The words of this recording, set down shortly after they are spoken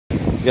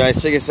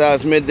Guys, check us out.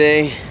 It's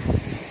midday.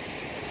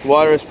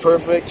 Water is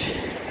perfect,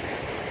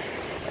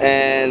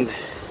 and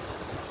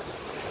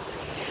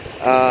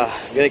I'm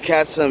gonna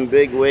catch some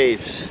big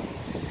waves.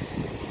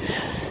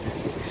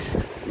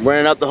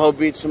 Running out the whole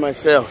beach to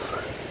myself.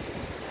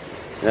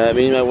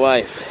 Me and my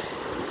wife.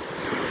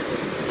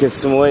 Get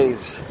some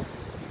waves.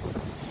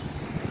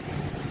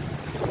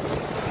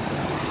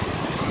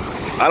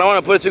 I don't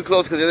want to put it too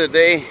close because the other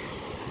day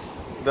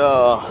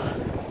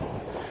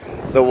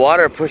the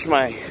water pushed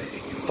my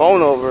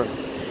phone over.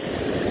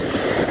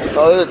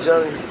 Oh, there's a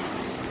jelly.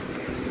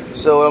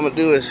 So what I'm gonna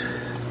do is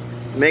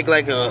make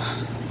like a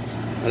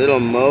little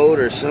moat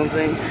or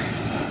something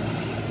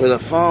with a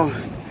phone.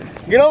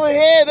 Get over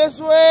here,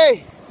 this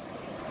way.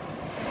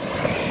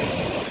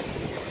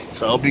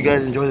 So I hope you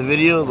guys enjoy the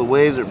video. The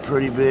waves are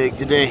pretty big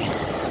today.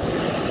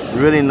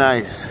 Really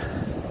nice.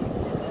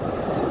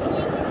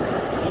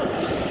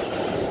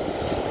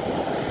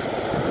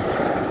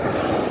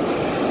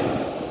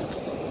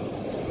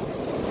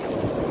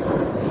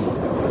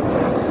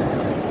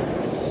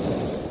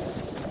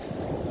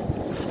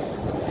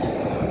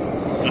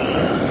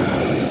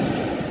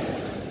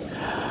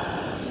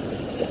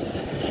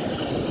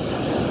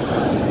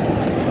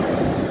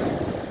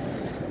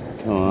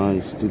 Come on,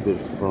 you stupid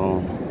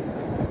phone.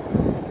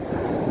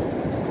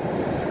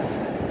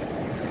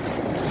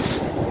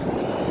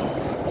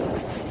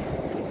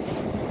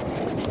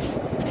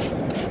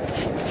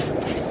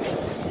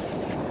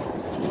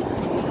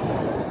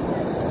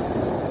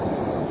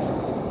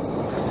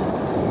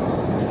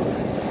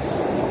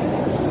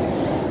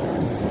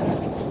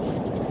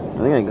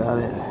 I think I got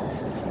it.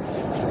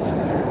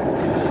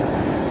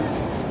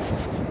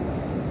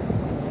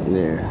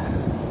 There.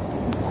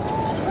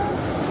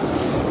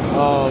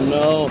 Oh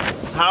no.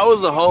 How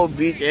is the whole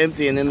beach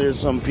empty and then there's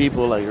some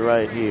people like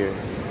right here?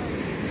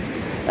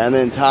 And the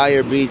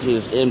entire beach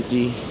is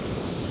empty.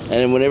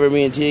 And whenever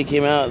me and Tia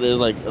came out, there's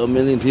like a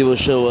million people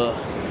show up.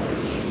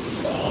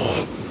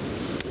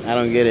 I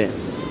don't get it.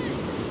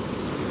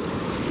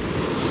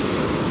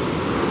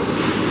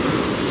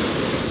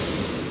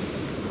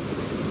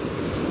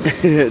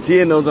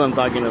 Tia knows what I'm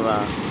talking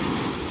about.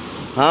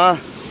 Huh?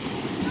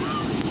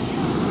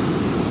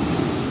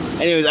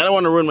 Anyways, I don't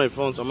want to ruin my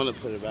phone, so I'm going to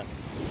put it back.